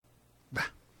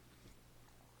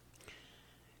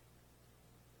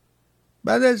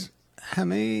بعد از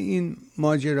همه این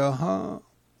ماجراها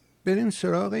بریم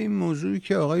سراغ این موضوعی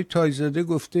که آقای زاده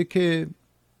گفته که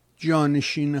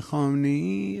جانشین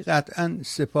خامنه‌ای قطعا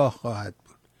سپاه خواهد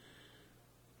بود.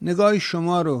 نگاه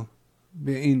شما رو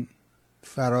به این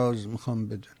فراز میخوام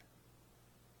بدونم.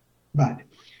 بله،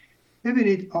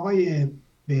 ببینید آقای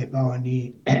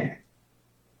بهبانی،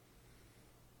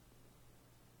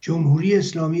 جمهوری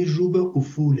اسلامی رو به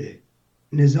افوله،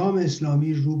 نظام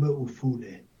اسلامی رو به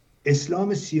افوله،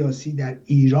 اسلام سیاسی در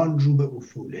ایران رو به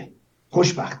افوله.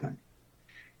 خوشبختانه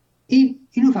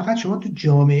اینو فقط شما تو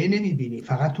جامعه نمیبینید،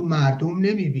 فقط تو مردم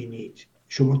نمیبینید،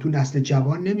 شما تو نسل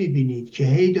جوان نمیبینید که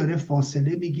هی داره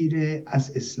فاصله میگیره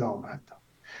از اسلام، حتی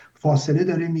فاصله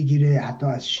داره میگیره حتی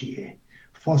از شیعه،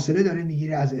 فاصله داره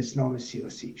میگیره از اسلام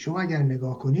سیاسی. شما اگر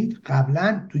نگاه کنید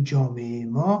قبلا تو جامعه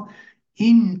ما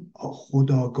این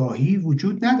خودآگاهی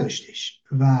وجود نداشتش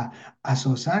و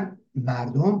اساسا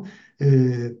مردم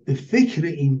به فکر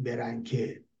این برن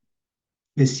که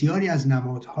بسیاری از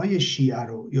نمادهای شیعه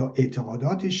رو یا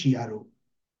اعتقادات شیعه رو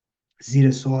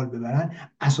زیر سوال ببرن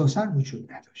اساسا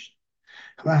وجود نداشت.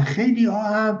 و خیلی ها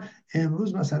هم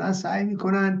امروز مثلا سعی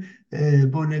میکنن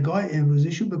با نگاه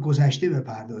امروزشون به گذشته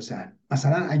بپردازن.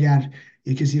 مثلا اگر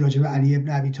یک کسی راجع به علی ابن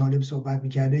ابی طالب صحبت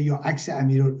میکرده یا عکس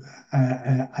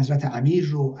حضرت امیر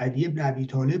رو، علی ابن ابی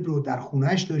طالب رو در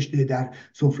خونش داشته، در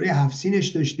سفره هفسینش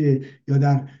داشته، یا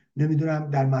در نمیدونم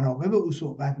در مناقب او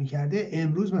صحبت میکرده،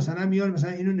 امروز مثلا میاد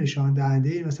مثلا اینو نشان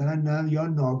دهنده مثلا نه یا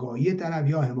ناگاهی طرف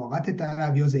یا حماقت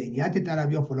طرف یا ذهنیت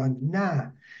طرف یا فلان.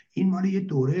 نه، این مال یه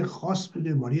دوره خاص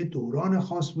بوده، مال یه دوران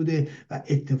خاص بوده و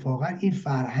اتفاقا این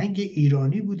فرهنگ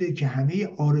ایرانی بوده که همه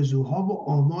آرزوها و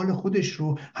آمال خودش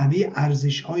رو، همه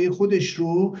ارزشهای خودش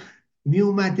رو می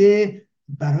اومده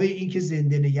برای اینکه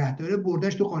زنده نگه داره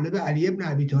بردش تو قالب علی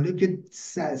ابن ابی طالب که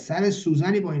سر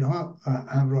سوزنی با اینها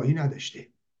همراهی نداشته.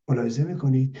 ملاحظه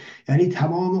میکنید؟ یعنی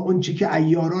تمام اونچه که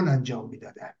عیاران انجام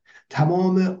میدادن،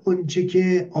 تمام اونچه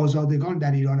که آزادگان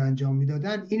در ایران انجام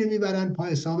میدادن، اینو میبرن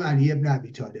پای حساب علی ابن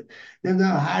ابی طالب.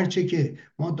 نمیدونم هرچه که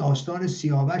ما داستان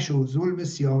سیاوش و ظلم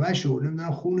سیاوش و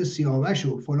نمیدونم خون سیاوش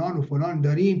و فلان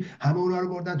داریم، همه اونا رو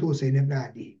بردن تو حسین ابن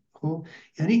علی. خب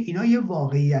یعنی اینا یه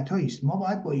واقعیت است، ما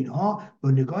باید با اینها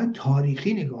با نگاه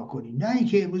تاریخی نگاه کنیم، نه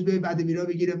اینکه امروز به بعد میرا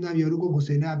بگیرم نمیدونم یارو گفت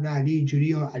حسین ابن علی اینجوری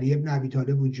یا علی ابن ابی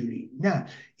طالب اونجوری. نه،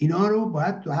 اینا رو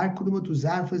باید تو هر کدوم تو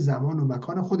ظرف زمان و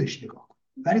مکان خودش نگاه کنیم.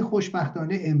 ولی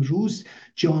خوشبختانه امروز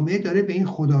جامعه داره به این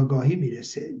خودآگاهی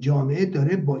میرسه، جامعه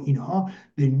داره با اینها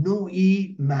به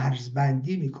نوعی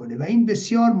مرزبندی میکنه و این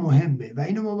بسیار مهمه و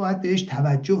اینو ما باید بهش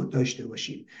توجه داشته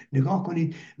باشیم. نگاه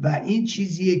کنید و این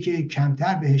چیزیه که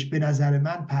کمتر بهش به نظر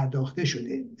من پرداخته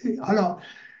شده. حالا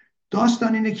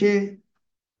داستان اینه که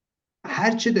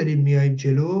هرچه داریم میایم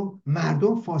جلو،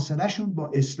 مردم فاصلهشون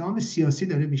با اسلام سیاسی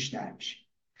داره بیشتر میشه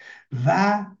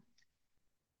و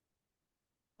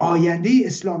آینده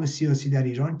اسلام سیاسی در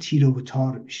ایران تیره و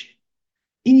تار میشه.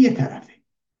 این یه طرفه،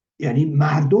 یعنی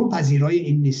مردم پذیرای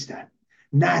این نیستن.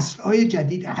 نسل‌های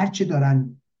جدید هرچه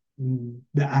دارن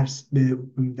به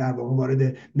در واقع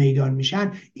وارد میدان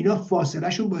میشن، اینا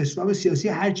فاصلهشون با اسلام سیاسی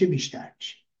هرچه بیشتر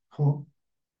میشه. خب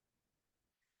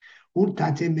اون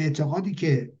تطم اعتقادی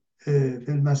که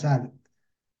مثلا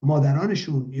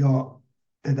مادرانشون یا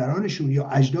پدرانشون یا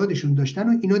اجدادشون داشتن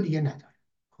و اینا دیگه ندارن،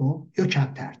 خب یا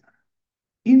کمتر دارن.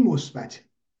 این مثبت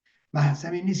محض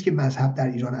این نیست که مذهب در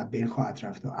ایران از بین خواهد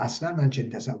رفت. اصلا من چنین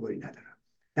تصوری ندارم،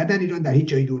 نه در ایران، در هیچ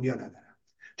جای دنیا ندارم.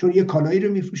 چون یه کالایی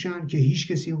رو میفروشن که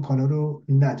هیچ کسی اون کالا رو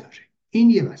نداره. این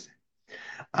یه مسئله.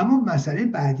 اما مسئله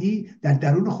بعدی در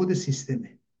درون خود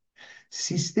سیستمه.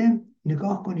 سیستم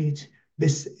نگاه کنید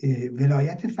به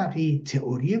ولایت فقیه،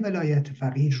 تئوری ولایت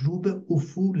فقیه رو به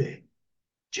افوله.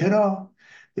 چرا؟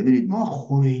 ببینید ما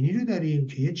خمینی رو داریم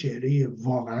که یه چهره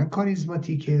واقعا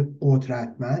کاریزماتیکه،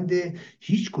 قدرتمنده،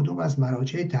 هیچ کدوم از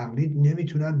مراجع تقلید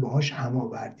نمیتونن باهاش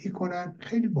هماوردی کنن،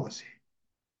 خیلی واضحه.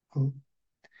 خب؟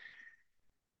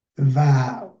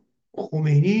 و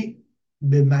خمینی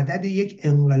به مدد یک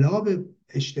انقلاب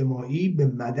اجتماعی، به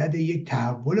مدد یک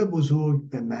تحول بزرگ،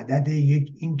 به مدد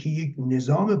اینکه یک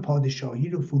نظام پادشاهی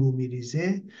رو فرو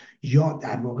میریزه یا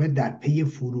در واقع در پی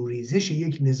فروریزش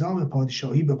یک نظام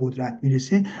پادشاهی به قدرت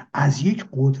میرسه، از یک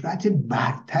قدرت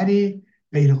برتر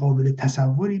غیرقابل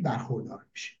تصوری برخوردار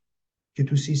میشه که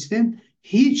تو سیستم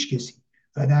هیچ کسی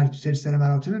و در سلسله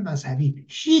مراتب مذهبی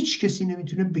هیچ کسی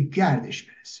نمیتونه به گردش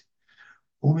برسه.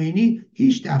 خمینی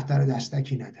هیچ دفتر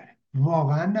دستکی نداره،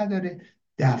 واقعا نداره.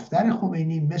 دفتر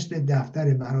خمینی مثل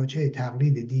دفتر مراجع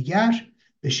تقلید دیگر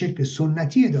به شکل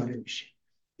سنتی اداره میشه.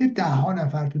 یه 10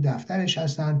 نفر تو دفترش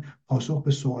هستن، پاسخ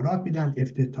به سوالات میدن،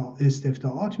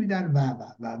 استفتاءات میدن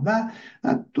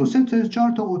و 2 3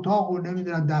 4 تا اتاق و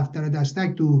نمیدونم دفتر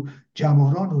دستک تو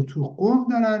جماران و تو قم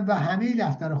دارن و همه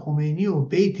دفتر خمینی و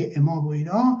بیت امام و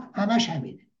اینا همش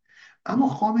همینه. اما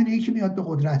خامنه ای که میاد به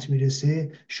قدرت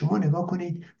میرسه، شما نگاه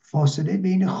کنید فاصله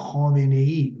بین خامنه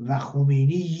ای و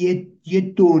خمینی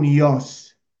یه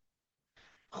دنیاست.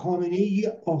 خامنه ای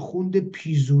یه آخوند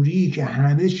پیزوری که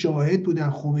همه شاهد بودن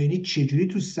خمینی چجوری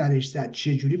تو سرش زد،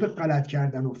 چجوری به غلط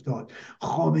کردن افتاد.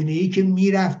 خامنه ای که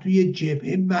میرفت توی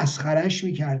جبهه مسخرش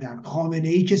میکردن. خامنه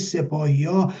ای که سپاهی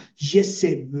ها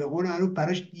به قول معروف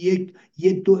براش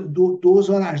یه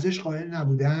 2000 ارزش قائل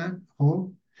نبودن.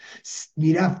 خب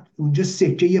میرفت اونجا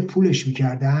سکه یه پولش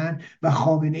میکردن و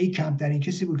خامنه ای کمترین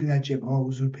کسی بود که در جبهه ها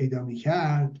حضور پیدا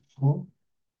میکرد. خب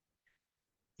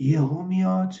یهو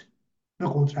میاد به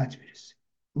قدرت میرسه،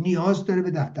 نیاز داره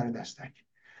به دفتر دستک.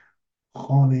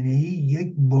 خامنه ای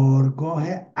یک بارگاه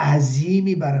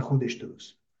عظیمی برای خودش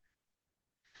درست،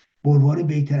 بلوار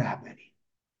بیت رهبری.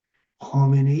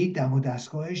 خامنه ای دم و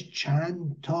دستگاهش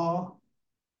چند تا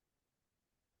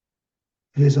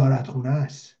وزارتخونه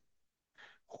است.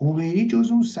 خمینی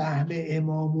جز اون سهم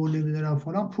امام و نمیدونم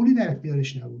فلان پولی در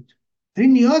اختیارش نبود،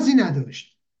 یعنی نیازی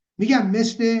نداشت. میگم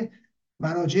مثل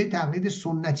مراجع تقلید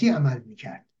سنتی عمل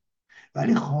میکرد.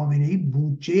 ولی خامنه ای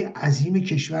بودجه عظیم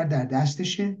کشور در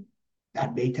دستشه، در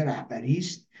بیت رهبری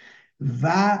است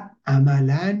و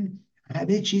عملا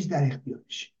همه چیز در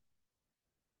اختیارشه.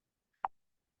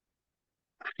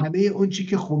 همه اون چی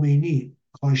که خمینی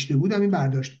کاشته بود همین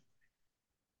برداشت،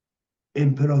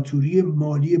 امپراتوری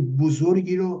مالی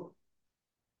بزرگی رو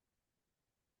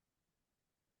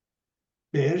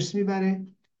به ارث میبره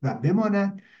و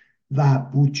بماند و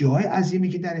بودجه های عظیمی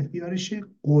که در اختیارشه،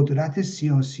 قدرت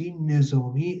سیاسی،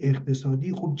 نظامی،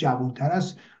 اقتصادی. خب جوانتر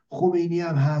از خمینی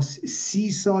هم هست،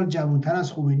 30 سال جوانتر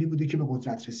از خمینی بوده که به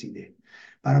قدرت رسیده،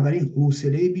 بنابراین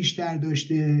حوصله بیشتر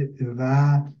داشته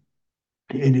و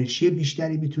انرژی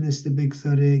بیشتری میتونسته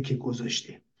بگذاره که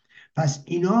گذاشته. پس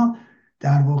اینا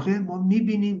در واقع ما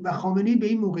میبینیم و خامنه‌ای به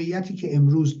این موقعیتی که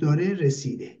امروز داره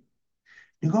رسیده.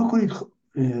 نگاه کنید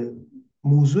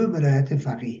موضوع ولایت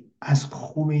فقیه از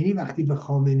خمینی وقتی به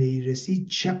خامنه ای رسید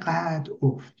چقدر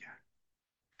افت کرد.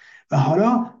 و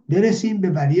حالا برسیم به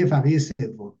ولی فقیه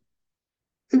سوم،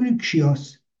 ببینیم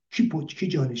کیاس، کی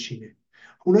جانشینه.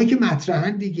 اونایی که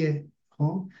مطرحن دیگه.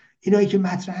 خب اینایی که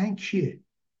مطرحن کیه؟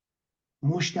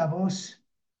 مجتباست،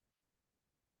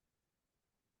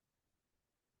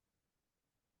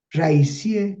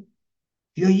 رئیسیه،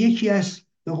 یا یکی از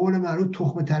به قول معروف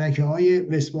تخم ترکه های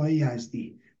مصباح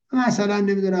یزدی، مثلا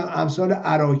نمیدونم امثال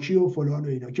عراکی و فلان و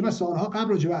اینا که من سالها قبل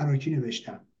راجع به عراکی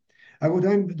نوشتم و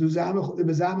گفتم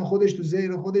به زعم خودش، تو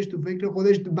ذهن خودش، تو فکر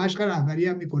خودش، تو مشق رهبری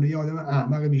هم میکنه، یه آدم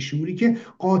احمق بیشوری که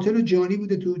قاتل جانی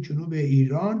بوده تو جنوب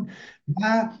ایران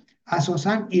و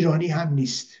اساسا ایرانی هم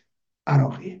نیست،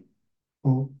 عراقیه.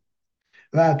 خب؟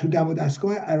 و تو دم و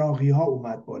دستگاه عراقی ها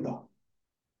اومد بالا.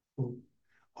 خب؟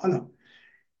 حالا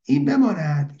این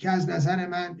بماند که از نظر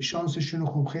من شانسشون رو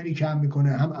خب خیلی کم میکنه،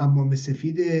 هم عمام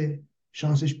سفیده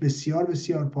شانسش بسیار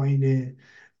بسیار پایینه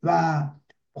و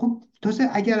خب تازه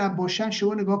اگر هم باشن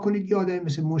شما نگاه کنید یه آدمی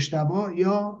مثل مجتبی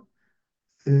یا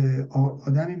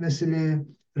آدمی مثل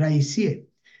رئیسیه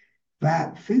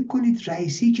و فکر کنید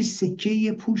رئیسی که سکه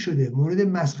یه پول شده، مورد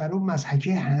مسخره و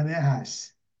مضحکه همه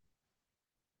هست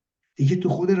دیگه، تو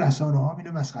خود رسانه ها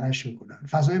اینو مسخرهش میکنن،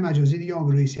 فضای مجازی دیگه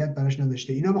آبرو حیثیت براش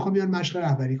نداشته، اینا میخوان بیان مشق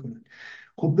رهبری کنن.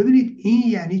 خب ببینید این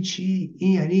یعنی چی؟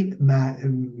 این یعنی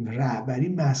رهبری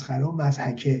مسخره و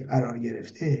مضحکه قرار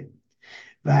گرفته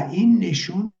و این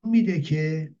نشون میده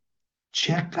که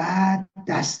چقدر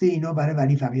دست اینا برای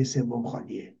ولی فقیه سوم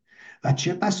خالیه و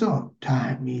چه بسا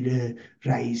تحمیل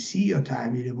رئیسی یا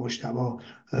تحمیل مجتبی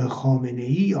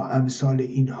خامنه‌ای یا امثال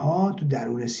اینها تو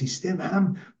درون سیستم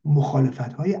هم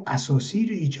مخالفت‌های اساسی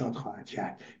رو ایجاد خواهد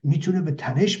کرد. میتونه به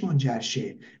تنش منجر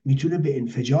شه، میتونه به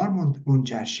انفجار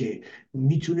منجر شه،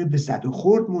 میتونه به زد و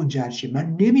خورد منجر شه.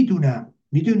 من نمیدونم،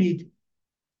 میدونید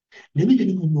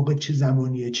نمیدونیم اون موقع چه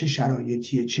زمانیه، چه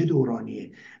شرایطیه، چه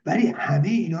دورانیه، ولی همه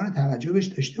اینا رو توجه بهش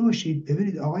داشته باشید.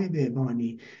 ببینید آقای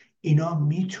بهبانی، اینا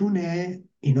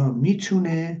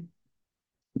میتونه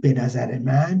به نظر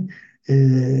من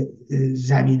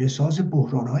زمینه ساز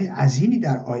بحران‌های عظیمی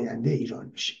در آینده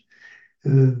ایران میشه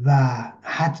و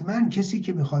حتما کسی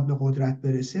که میخواد به قدرت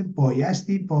برسه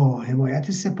بایستی با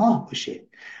حمایت سپاه باشه،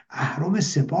 اهرم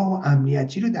سپاه و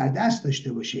امنیتی رو در دست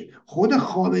داشته باشه. خود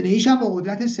خامنه ایش هم با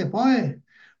قدرت سپاهه.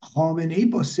 خامنه ای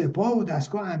با سپاه و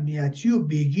دستگاه امنیتی و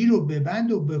بگیر و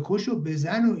ببند و بکش و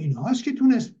بزن و اینهاست که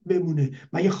تونست بمونه.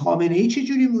 مگه خامنه ای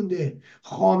چجوری مونده؟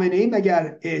 خامنه ای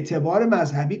مگر اعتبار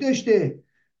مذهبی داشته؟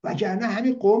 وگرنه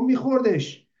همین قوم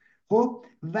میخوردش. خب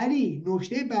ولی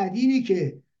نکته بعدی اینه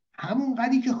که همون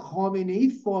قدری که خامنه ای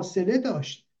فاصله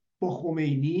داشت با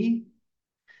خمینی،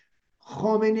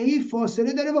 خامنه ای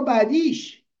فاصله داره با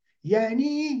بعدیش.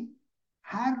 یعنی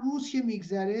هر روز که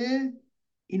میگذره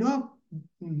اینا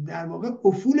در واقع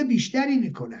افول بیشتری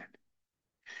میکنن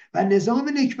و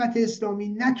نظام نکبت اسلامی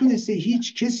نتونسته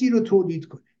هیچ کسی رو تولید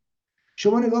کنه.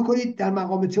 شما نگاه کنید در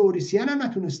مقام تئوریسین هم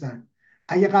نتونستن.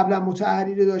 اگه قبلا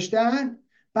متحری داشتن،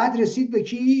 بعد رسید به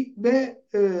کی؟ به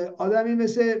آدمی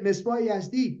مثل مصباح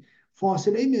یزدی.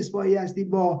 فاصله مصباح یزدی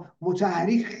با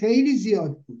متحری خیلی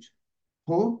زیاد بود.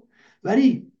 خب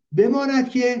ولی بماند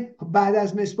که بعد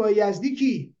از مصباح یزدی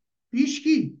کی؟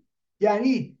 هیچکی.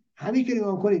 یعنی همین که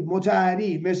نگاه کنید،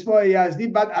 مطهری، مصباح یزدی،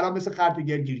 بعد الان مثل خر تو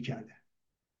گیر کرده.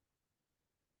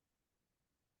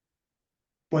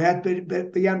 باید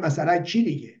بگن مثلا کی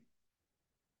دیگه؟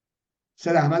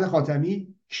 سید احمد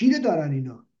خاتمی کی رو دارن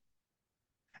اینا؟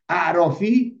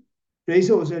 اعرافی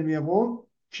رئیس حوزه قوم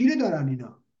کی رو دارن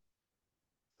اینا؟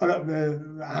 حالا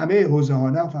همه حوزه ها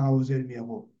نه، فقط حوزه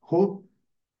قوم. خب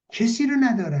کسی رو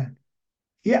ندارن.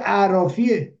 یه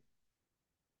اعرافیه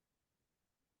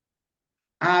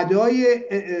اعدای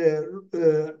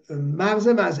مغز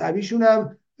مذهبیشون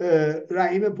هم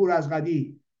رحیم پور از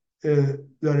قدی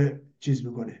داره چیز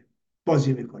میکنه،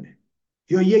 بازی میکنه.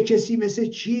 یا یه کسی مثل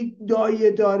چی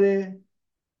دایه داره؟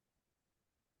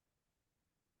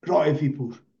 رائفی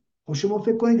پور. خب شما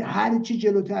فکر کنید هر چی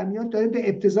جلوتر میاد داره به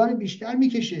ابتذال بیشتر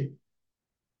میکشه.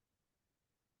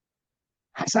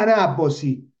 حسن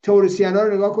عباسی، تئوریسینا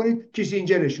رو نگاه کنید،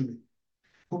 کیسینجرشونه.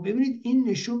 خب ببینید این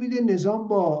نشون میده نظام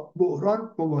با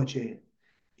بحران مواجهه.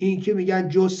 این که میگن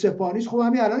جز سپاه نیست، خب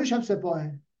همین الانش هم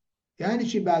سپاهه. یعنی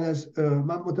چی؟ بعد از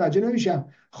من متوجه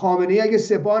نمیشم. خامنه ای اگه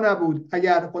سپاه نبود،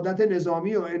 اگر قدرت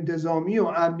نظامی و انتظامی و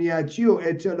امنیتی و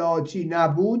اطلاعاتی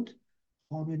نبود،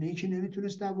 خامنه ای که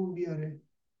نمیتونست دووم بیاره.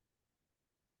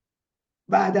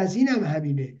 بعد از این هم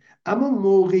همینه. اما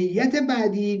موقعیت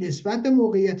بعدی نسبت به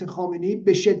موقعیت خامنه ای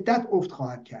به شدت افت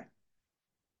خواهد کرد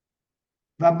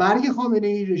و مرگ خامنه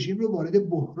ای رژیم رو وارد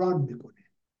بحران میکنه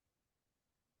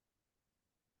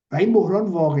و این بحران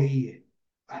واقعیه.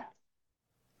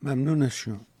 ممنون از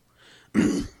شما.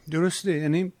 درسته،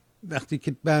 یعنی وقتی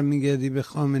که برمیگردی به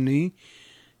خامنه ای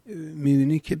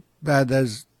میبینی که بعد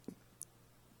از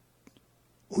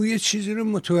او یه چیزی رو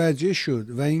متوجه شد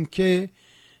و اینکه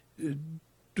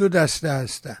دو دسته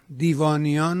هستن،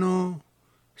 دیوانیان و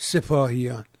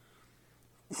سپاهیان.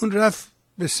 اون رفت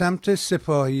به سمت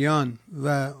سپاهیان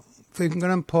و فکر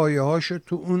میکنم پایه هاشو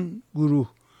تو اون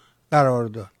گروه قرار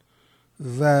داد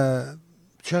و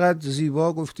چقدر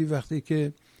زیبا گفتی وقتی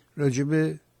که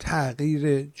راجب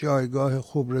تغییر جایگاه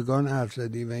خبرگان حرف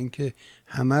زدی و اینکه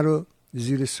همه رو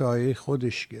زیر سایه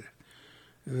خودش گرفت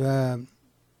و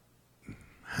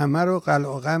همه رو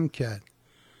قلقم کرد.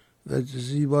 و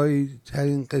زیبایی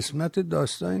ترین قسمت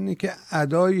داستان اینه که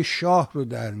ادای شاه رو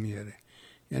در میاره،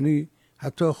 یعنی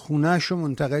حتی خونهش رو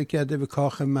منتقل کرده به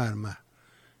کاخ مرمر.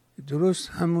 درست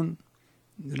همون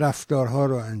رفتارها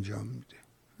رو انجام میده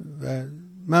و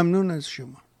ممنون از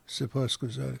شما،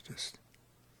 سپاسگزارت هستم.